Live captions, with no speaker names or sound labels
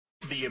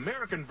The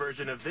American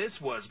version of this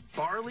was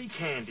barley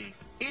candy.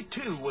 It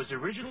too was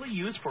originally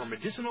used for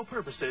medicinal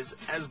purposes,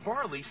 as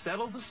barley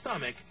settled the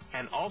stomach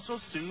and also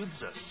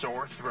soothes a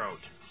sore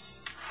throat.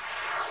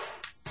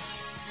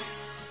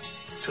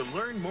 To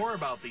learn more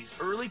about these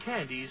early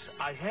candies,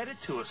 I headed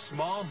to a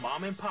small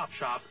mom-and-pop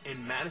shop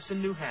in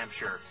Madison, New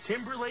Hampshire,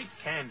 Timberlake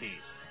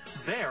Candies.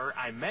 There,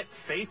 I met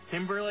Faith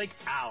Timberlake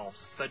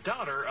Alves, the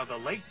daughter of the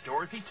late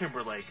Dorothy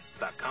Timberlake,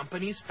 the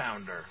company's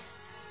founder.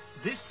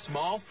 This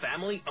small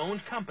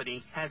family-owned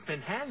company has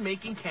been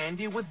hand-making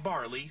candy with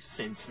barley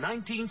since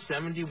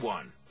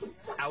 1971.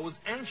 I was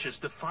anxious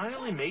to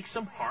finally make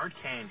some hard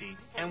candy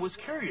and was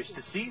curious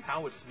to see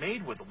how it's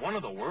made with one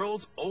of the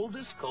world's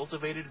oldest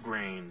cultivated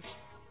grains.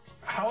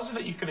 How is it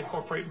that you can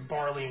incorporate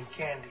barley in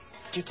candy?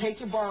 You take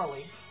your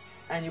barley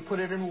and you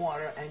put it in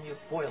water and you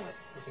boil it.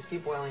 You can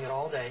keep boiling it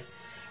all day,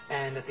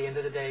 and at the end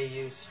of the day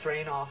you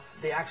strain off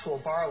the actual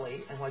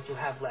barley, and what you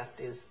have left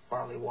is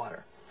barley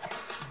water.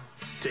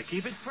 To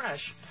keep it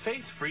fresh,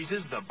 Faith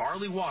freezes the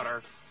barley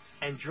water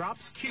and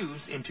drops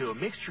cubes into a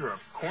mixture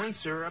of corn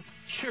syrup,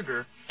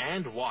 sugar,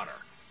 and water.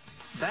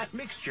 That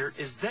mixture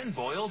is then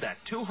boiled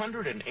at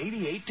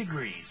 288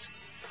 degrees.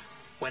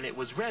 When it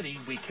was ready,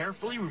 we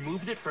carefully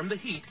removed it from the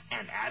heat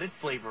and added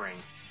flavoring.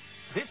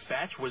 This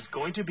batch was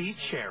going to be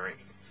cherry.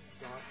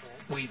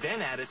 We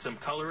then added some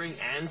coloring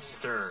and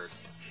stirred.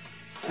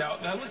 Now,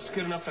 that looks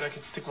good enough that I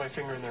can stick my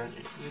finger in there. And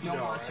you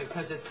don't want to,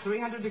 because it's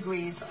 300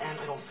 degrees and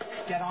it'll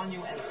get on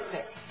you and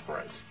stick.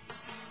 Right.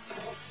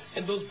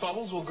 And those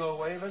bubbles will go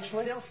away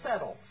eventually? They'll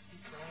settle.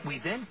 We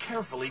then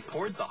carefully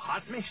poured the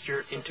hot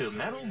mixture into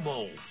metal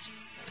molds.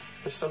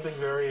 There's something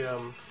very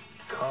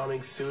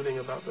calming, soothing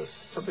about this.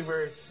 Something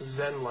very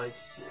zen-like.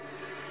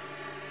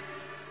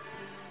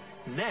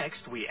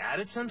 Next, we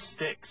added some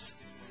sticks.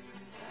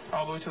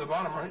 All the way to the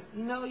bottom, right?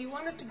 No, you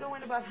want it to go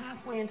in about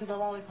halfway into the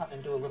lollipop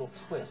and do a little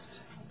twist.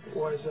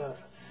 Why is that?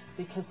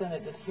 Because then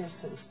it adheres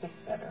to the stick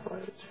better.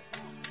 Right.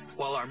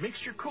 While our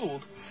mixture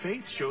cooled,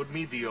 Faith showed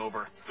me the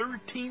over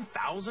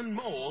 13,000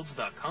 molds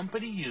the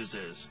company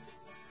uses.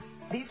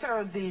 These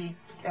are the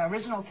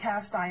original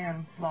cast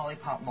iron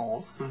lollipop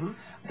molds. Mm-hmm.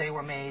 They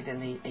were made in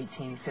the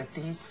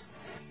 1850s.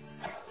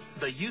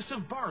 The use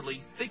of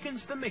barley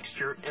thickens the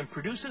mixture and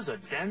produces a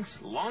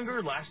dense,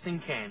 longer-lasting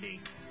candy.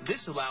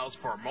 This allows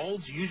for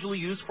molds usually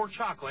used for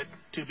chocolate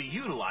to be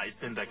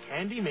utilized in the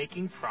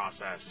candy-making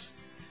process.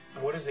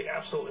 What is the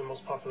absolutely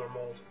most popular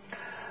mold?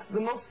 The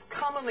most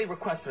commonly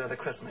requested are the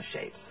Christmas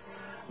shapes,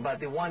 but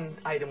the one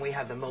item we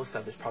have the most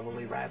of is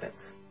probably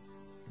rabbits.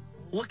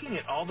 Looking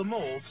at all the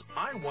molds,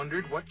 I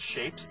wondered what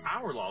shapes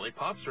our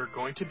lollipops are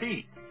going to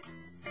be.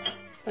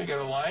 You got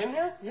a lion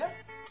here? Yeah.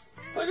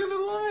 Look at the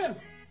lion.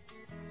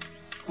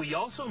 We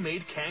also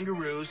made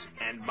kangaroos,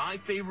 and my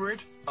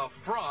favorite, a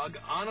frog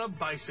on a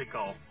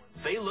bicycle.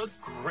 They looked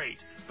great,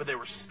 but there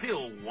was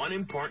still one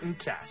important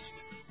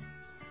test.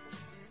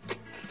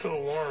 It's a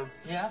little warm.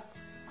 Yeah?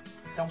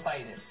 Don't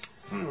bite it.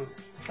 Hmm.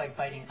 It's like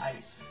biting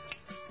ice.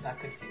 It's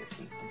not good for your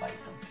teeth to bite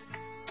them.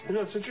 You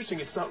know, it's interesting.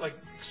 It's not, like,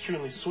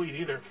 extremely sweet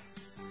either.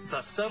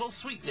 The subtle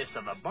sweetness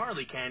of the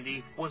barley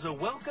candy was a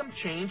welcome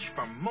change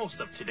from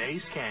most of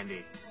today's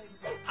candy.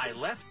 I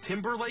left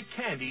Timberlake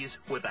Candies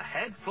with a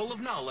head full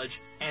of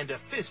knowledge and a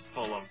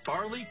fistful of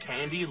barley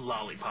candy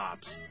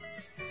lollipops.